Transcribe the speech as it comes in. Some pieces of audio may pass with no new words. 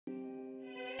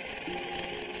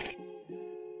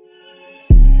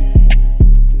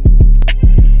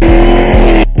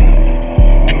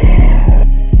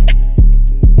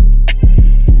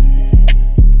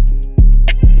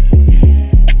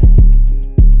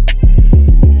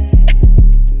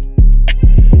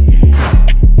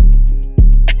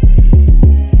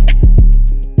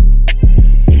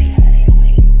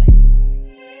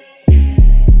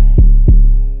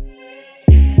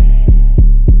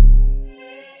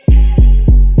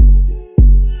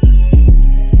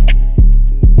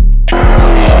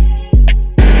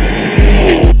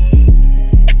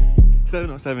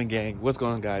707 gang, what's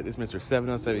going on, guys? It's Mr.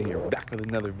 707 here, back with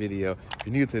another video. If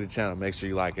you're new to the channel, make sure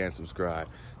you like and subscribe.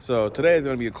 So today is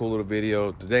going to be a cool little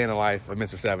video, the day in the life of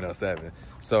Mr. 707.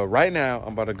 So right now,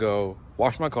 I'm about to go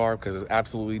wash my car because it's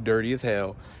absolutely dirty as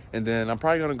hell. And then I'm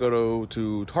probably going to go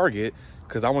to Target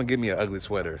because I want to get me an ugly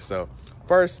sweater. So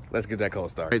first, let's get that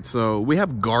cold start. All right, so we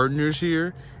have gardeners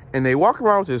here, and they walk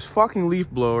around with this fucking leaf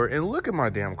blower, and look at my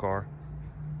damn car.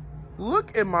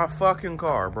 Look at my fucking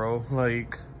car, bro.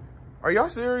 Like, are y'all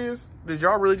serious? Did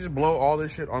y'all really just blow all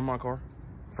this shit on my car?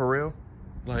 For real?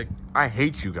 Like, I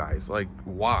hate you guys. Like,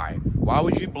 why? Why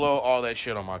would you blow all that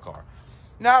shit on my car?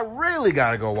 Now, I really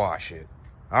gotta go wash it.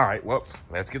 All right, well,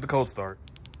 let's get the cold start.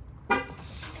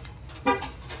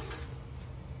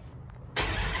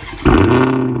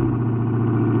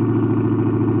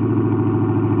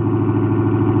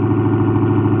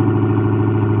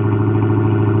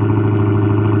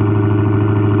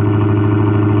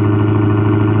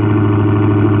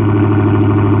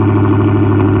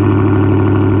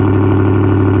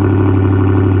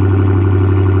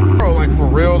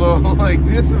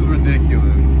 This is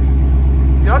ridiculous.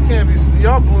 Y'all can't be,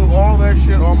 y'all blew all that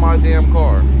shit on my damn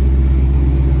car.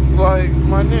 Like,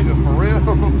 my nigga, for real?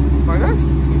 Like,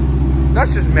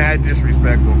 that's just mad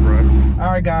disrespectful, bro.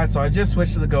 All right, guys, so I just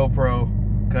switched to the GoPro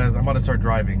because I'm about to start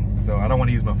driving, so I don't want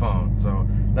to use my phone. So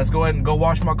let's go ahead and go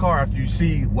wash my car after you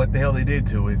see what the hell they did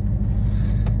to it.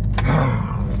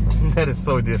 That is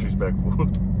so disrespectful.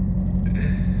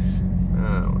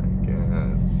 Oh my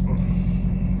God.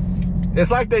 It's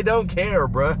like they don't care,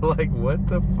 bro. Like, what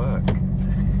the fuck?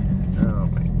 Oh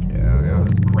my God. Oh,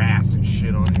 there's grass and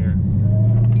shit on here.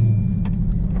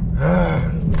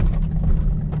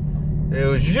 It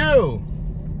was you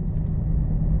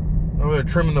over there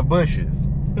trimming the bushes.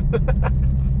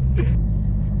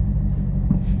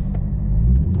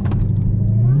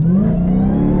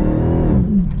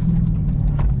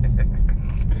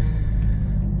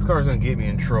 This car's gonna get me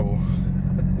in trouble.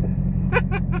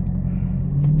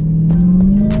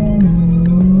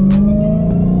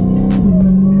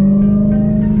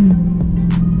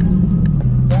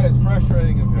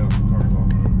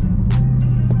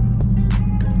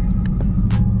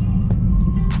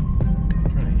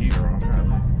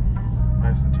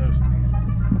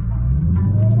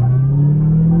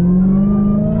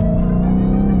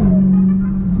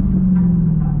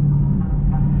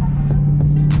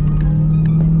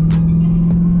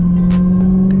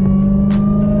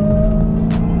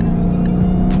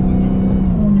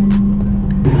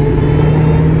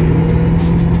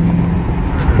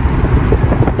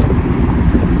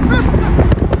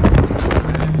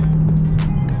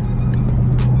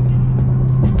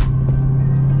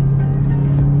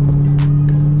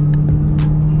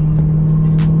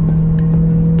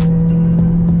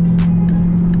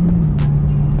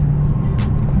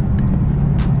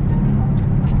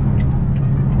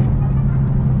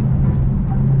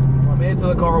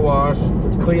 Car wash,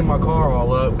 clean my car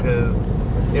all up because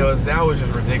that was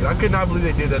just ridiculous. I could not believe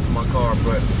they did that to my car,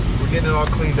 but we're getting it all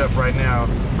cleaned up right now.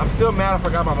 I'm still mad I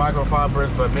forgot my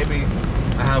microfibers, but maybe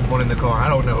I have one in the car. I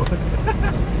don't know.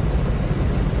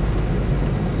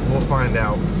 We'll find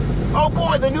out. Oh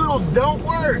boy, the noodles don't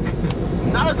work.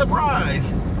 Not a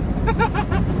surprise.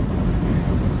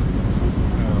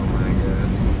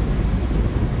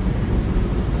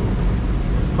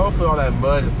 Hopefully all that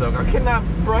mud and stuff. I cannot,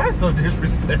 bro, that's so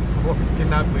disrespectful. I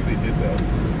cannot believe they did that.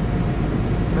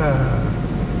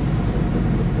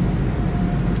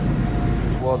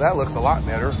 Well, that looks a lot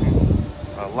better.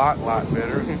 A lot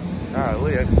better.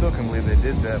 Golly, I still can't believe they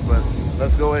did that, but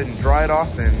let's go ahead and dry it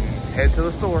off and head to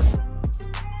the store.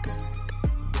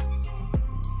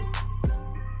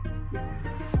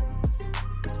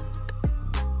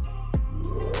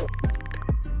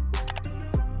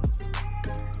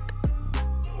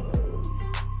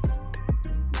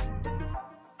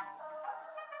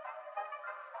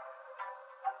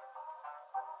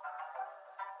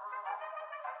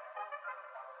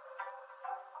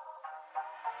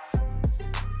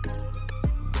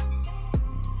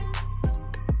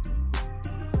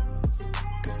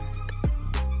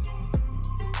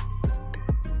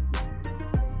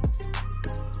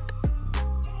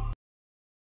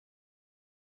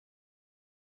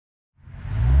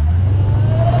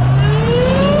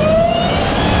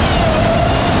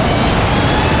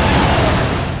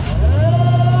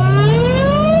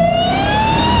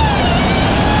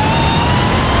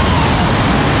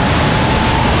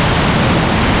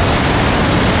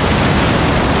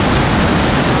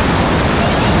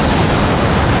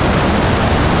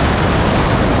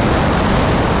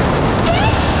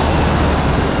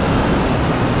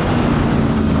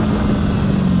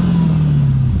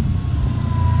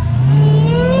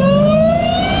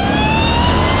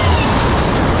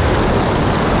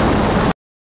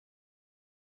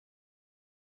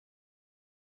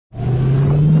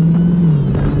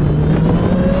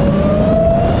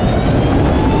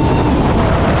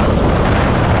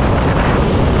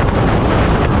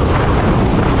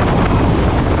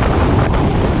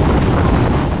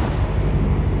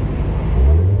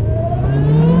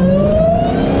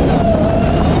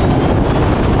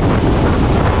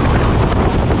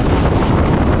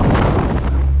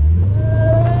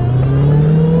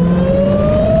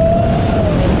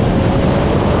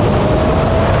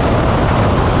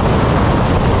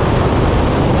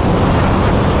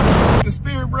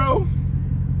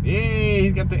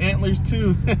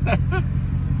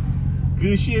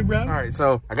 Good shit, bro. All right,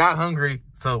 so I got hungry,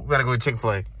 so we gotta go to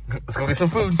Chick-fil-A. Let's go get some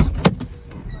food.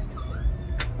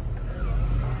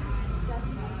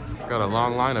 Got a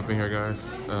long line up in here, guys,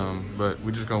 but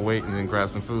we're just gonna wait and then grab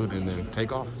some food and then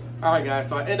take off. All right, guys,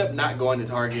 so I end up not going to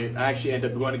Target. I actually end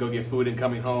up going to go get food and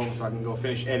coming home so I can go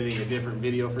finish editing a different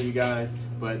video for you guys.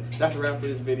 But that's a wrap for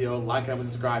this video. Like, comment,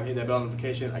 subscribe, hit that bell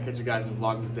notification. I catch you guys in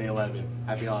Vlogmas Day 11.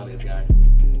 Happy holidays, guys.